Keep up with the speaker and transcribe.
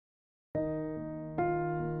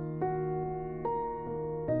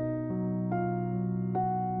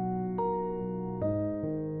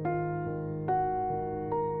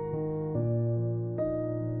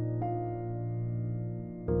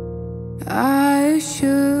I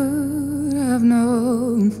should have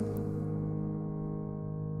known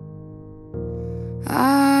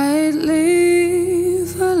I'd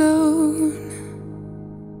leave alone.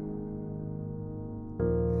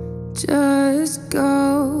 Just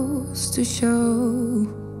goes to show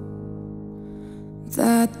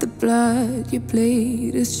that the blood you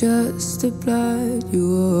bleed is just the blood you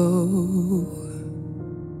owe.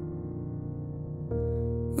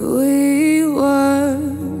 We were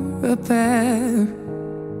a pair,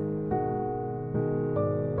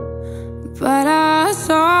 but I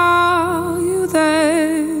saw you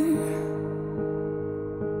there.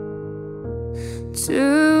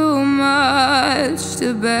 Too much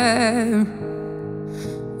to bear.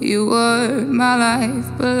 You were my life,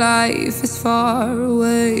 but life is far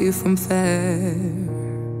away from fair.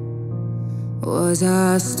 Was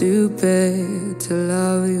I stupid to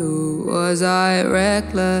love you? Was I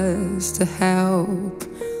reckless to help?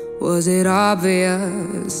 Was it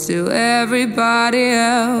obvious to everybody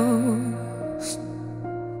else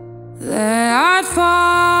that I'd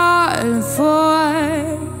fallen for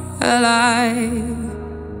a lie?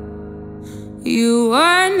 You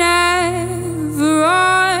were never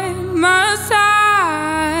on my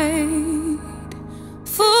side.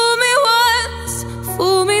 Fool me once,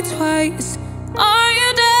 fool me twice. Are you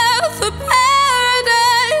there for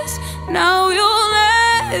paradise? Now you'll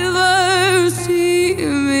never see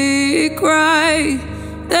me cry.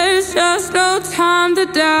 There's just no time to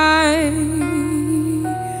die.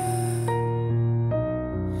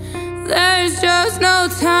 There's just no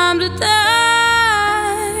time to die.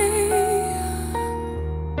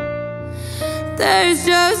 There's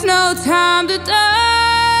just no time to die.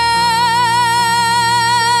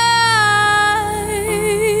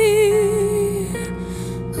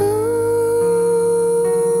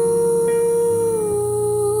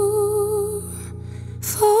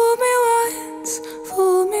 Fool me once,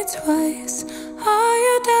 fool me twice. Are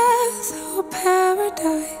you death or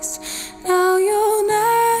paradise? Now you'll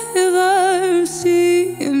never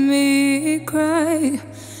see me cry.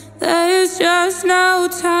 There's just no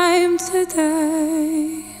time to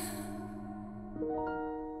die.